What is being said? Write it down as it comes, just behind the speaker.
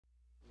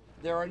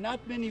There are not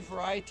many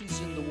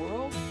varieties in the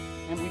world,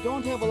 and we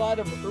don't have a lot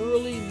of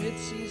early,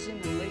 mid-season,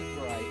 and late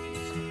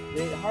varieties.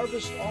 They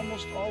harvest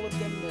almost all of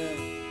them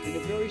in a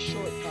very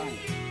short time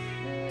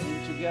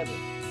and together.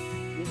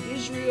 In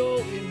Israel,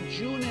 in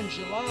June and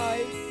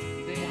July,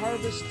 they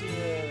harvest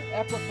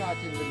apricot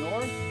in the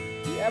north.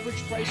 The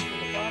average price for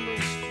the farmer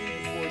is 3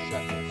 to 4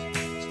 shekels.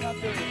 It's not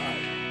very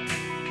high.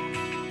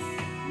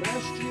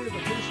 Last year, the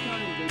first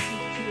time they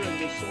picked here and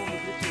they sold it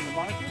in the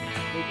market,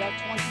 they got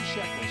 20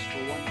 shekels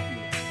for 1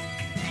 kilo.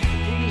 The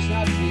fruit is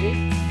not big,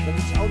 but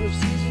it's out of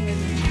season and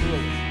it's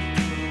early.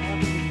 So we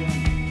haven't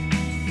done it.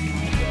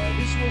 And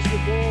this was the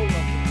goal of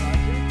the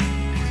project.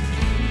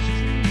 These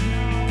trees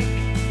now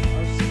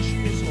are 6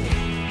 years old.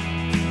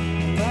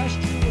 And last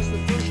year was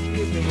the first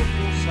year they were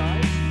full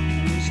size,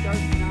 and we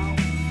start now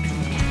to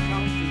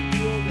count the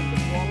yield and the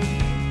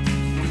quality,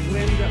 and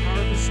when the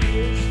harvest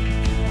is,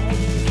 and all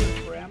the different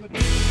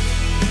parameters.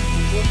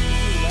 And what we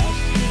do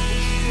last year,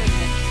 this year, and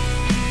next year.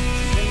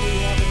 And then we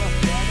have enough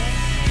data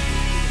to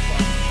do the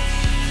farmers.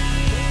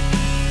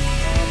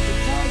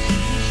 Because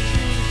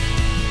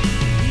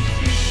these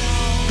trees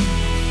now,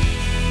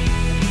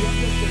 at the end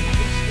of their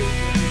big stage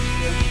of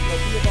experiment,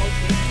 they'll be about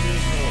 8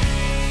 years old.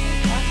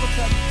 And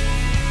apricot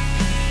trees,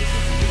 if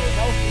it's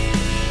healthy,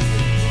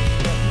 for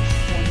at least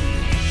 20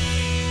 years.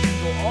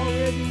 So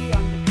already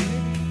on the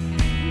committee,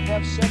 we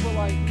have several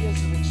ideas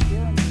of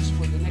experiments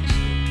for the next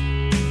year.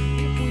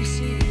 If we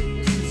see that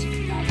this is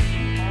economic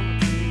for the farmer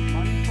to make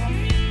money from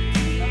it,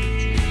 in another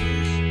 2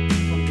 years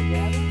from the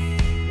data,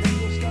 then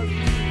we'll start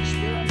doing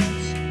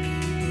experiments. We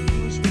can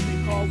use what they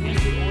call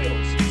winter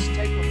oils. It's a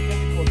type of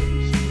chemical that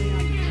we spray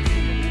on the tree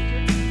in the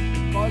winter.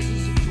 It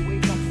causes it to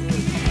wake up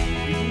early.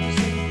 We do the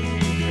same thing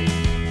with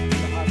grapes in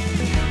the hot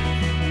weather.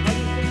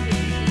 Another thing that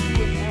we can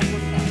do in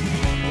apricot,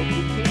 that we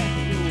can't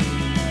do in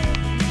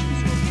peaches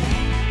or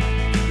plums, is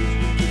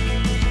we can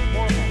use a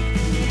hormone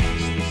to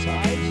increase the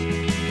size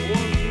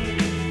or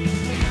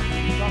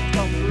we talked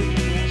about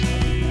earlier last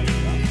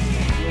night,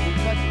 where we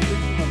cut the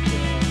ring of the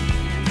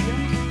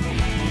embryos,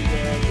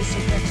 and this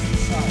affects the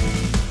size.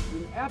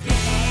 In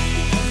apricot,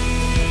 it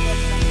doesn't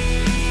affect on the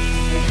tree,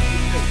 and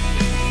it's great.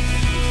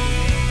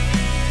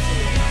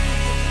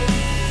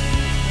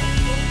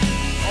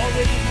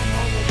 Already we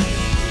know that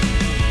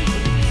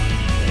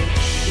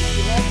if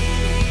you have the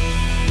tree,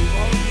 we've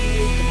already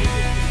made the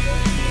biggest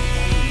investment of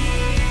time and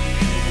money,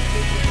 and we're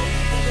taking those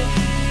better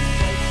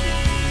sites to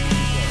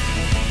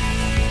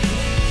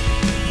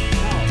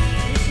Now,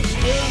 this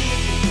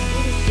experiment is a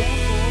good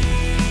example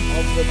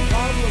of the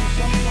problem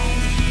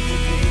sometimes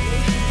with the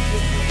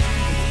relationship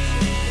between the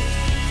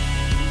research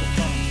and the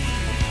farmer.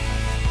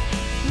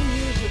 2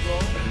 years ago,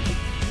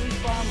 3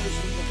 farmers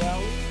in the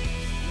valley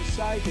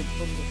decided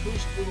from the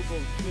first little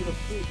bit of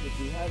fruit that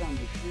we had on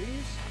the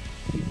trees,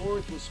 before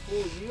it was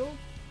full yield,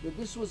 that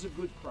this was a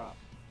good crop.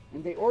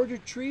 And they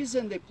ordered trees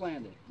and they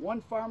planted.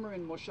 1 farmer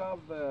in Moshav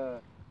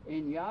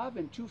Ein Yav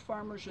and 2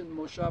 farmers in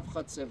Moshav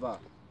Chatzeva.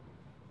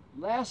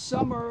 Last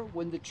summer,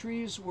 when the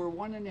trees were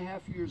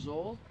 1.5 years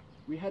old,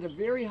 we had a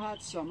very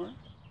hot summer,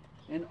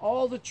 and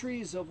all the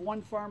trees of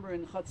 1 farmer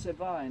in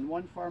Chatzeva and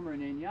 1 farmer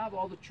in Ein Yav,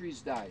 all the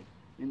trees died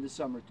in the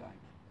summertime.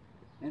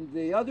 And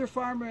the other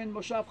farmer in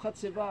Moshav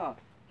Chatzeva,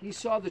 he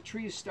saw the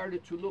trees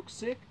started to look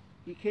sick.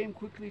 He came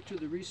quickly to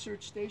the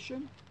research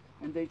station,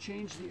 and they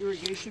changed the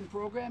irrigation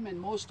program, and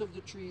most of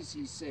the trees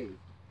he saved,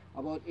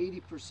 about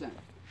 80%.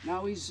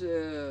 Now he's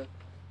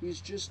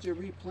just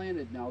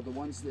replanted now, the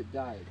ones that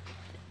died.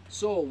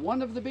 So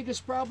one of the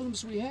biggest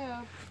problems we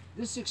have,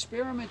 this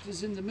experiment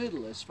is in the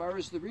middle as far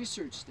as the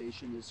research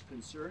station is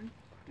concerned,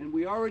 and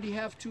we already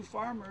have 2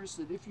 farmers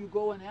that if you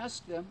go and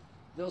ask them,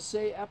 they'll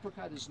say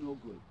apricot is no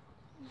good.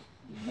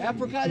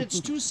 Apricot, it's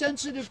too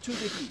sensitive to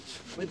the heat.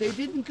 But they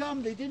didn't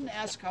come, they didn't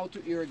ask how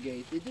to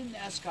irrigate, they didn't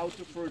ask how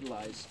to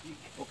fertilize.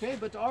 Okay,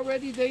 but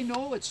already they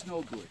know it's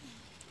no good.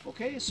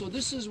 Okay, so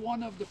this is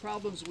one of the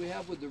problems we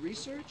have with the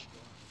research,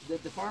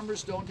 that the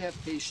farmers don't have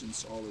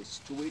patience always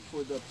to wait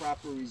for the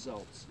proper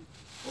results.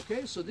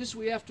 Okay, so this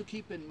we have to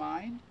keep in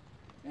mind.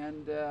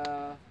 And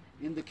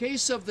in the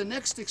case of the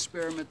next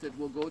experiment that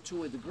we'll go to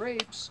with the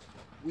grapes,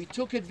 we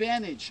took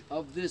advantage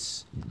of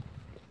this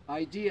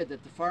idea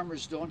that the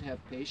farmers don't have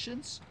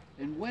patience,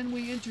 and when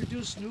we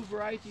introduce new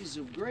varieties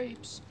of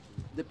grapes,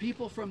 the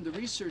people from the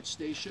research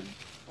station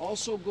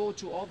also go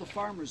to all the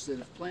farmers that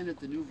have planted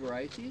the new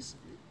varieties,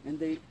 and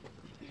they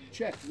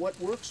check what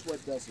works,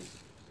 what doesn't.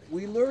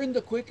 We learn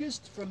the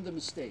quickest from the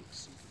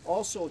mistakes,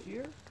 also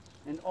here,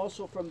 and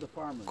also from the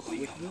farmers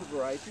with new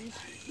varieties,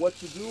 what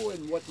to do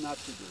and what not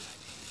to do.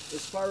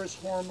 As far as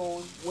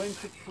hormone, when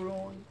to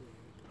prune,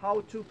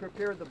 how to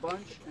prepare the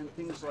bunch, and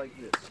things like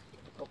this.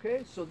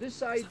 Okay, so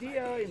this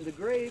idea in the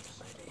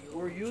grapes,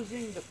 we're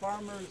using the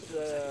farmers'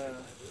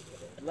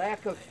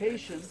 lack of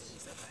patience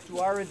to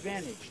our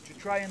advantage, to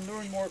try and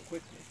learn more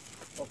quickly.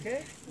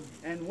 Okay,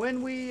 and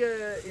when we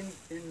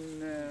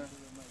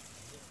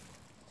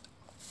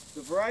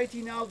the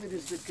variety now that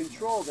is the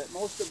control that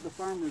most of the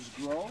farmers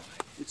grow,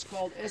 it's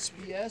called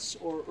SBS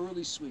or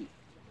early sweet.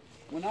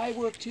 When I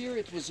worked here,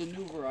 it was a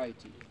new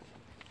variety.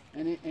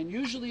 And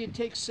usually it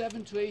takes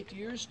 7 to 8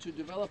 years to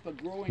develop a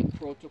growing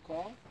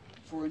protocol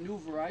for a new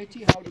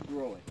variety, how to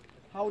grow it,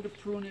 how to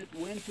prune it,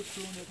 when to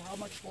prune it, how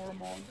much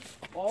hormone,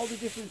 all the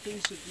different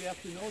things that we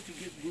have to know to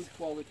get good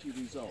quality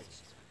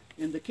results.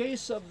 In the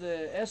case of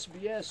the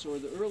SBS, or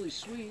the early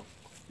sweet,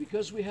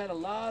 because we had a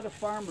lot of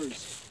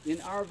farmers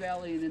in our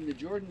valley and in the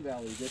Jordan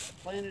Valley that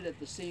planted at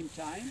the same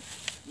time,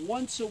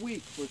 once a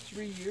week for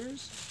 3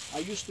 years, I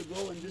used to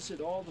go and visit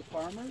all the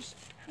farmers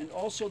and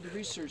also the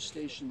research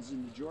stations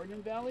in the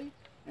Jordan Valley,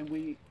 and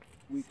we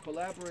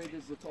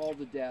collaborated with all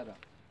the data.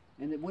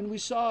 And when we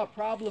saw a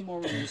problem or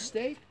a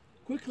mistake,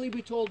 quickly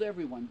we told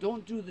everyone,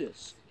 don't do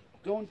this,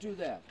 don't do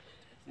that.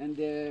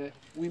 And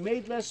we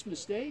made less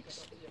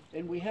mistakes,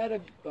 and we had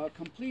a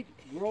complete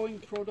growing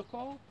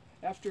protocol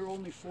after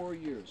only 4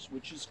 years,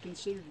 which is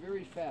considered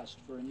very fast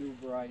for a new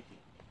variety.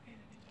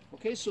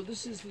 Okay, so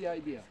this is the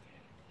idea.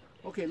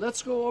 Okay,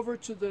 let's go over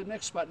to the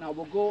next spot now.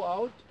 We'll go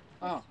out.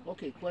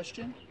 Okay,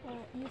 question?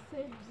 You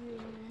said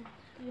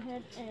you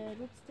had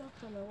rootstock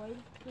on a wild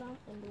plant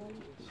and wild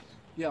peach.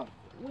 Yeah.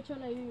 Which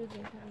one are you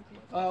using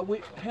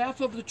currently?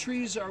 Half of the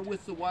trees are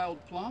with the wild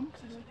plum,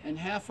 and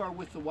half are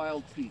with the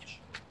wild peach.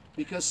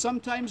 Because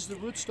sometimes the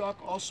rootstock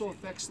also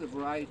affects the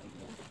variety.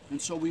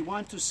 And so we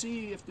want to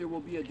see if there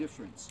will be a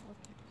difference.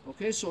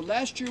 Okay, so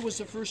last year was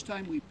the first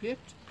time we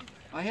picked.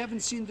 I haven't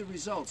seen the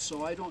results,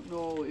 so I don't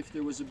know if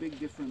there was a big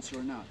difference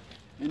or not.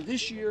 And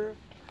this year,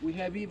 we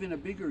have even a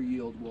bigger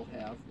yield we'll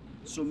have.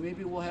 So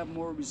maybe we'll have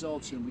more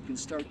results and we can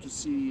start to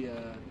see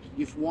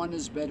if one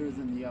is better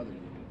than the other.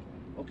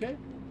 Okay?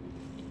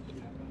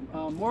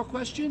 More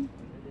question?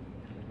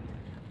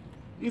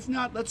 If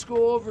not, let's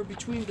go over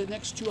between the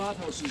next two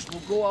hothouses.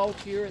 We'll go out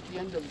here at the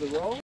end of the row.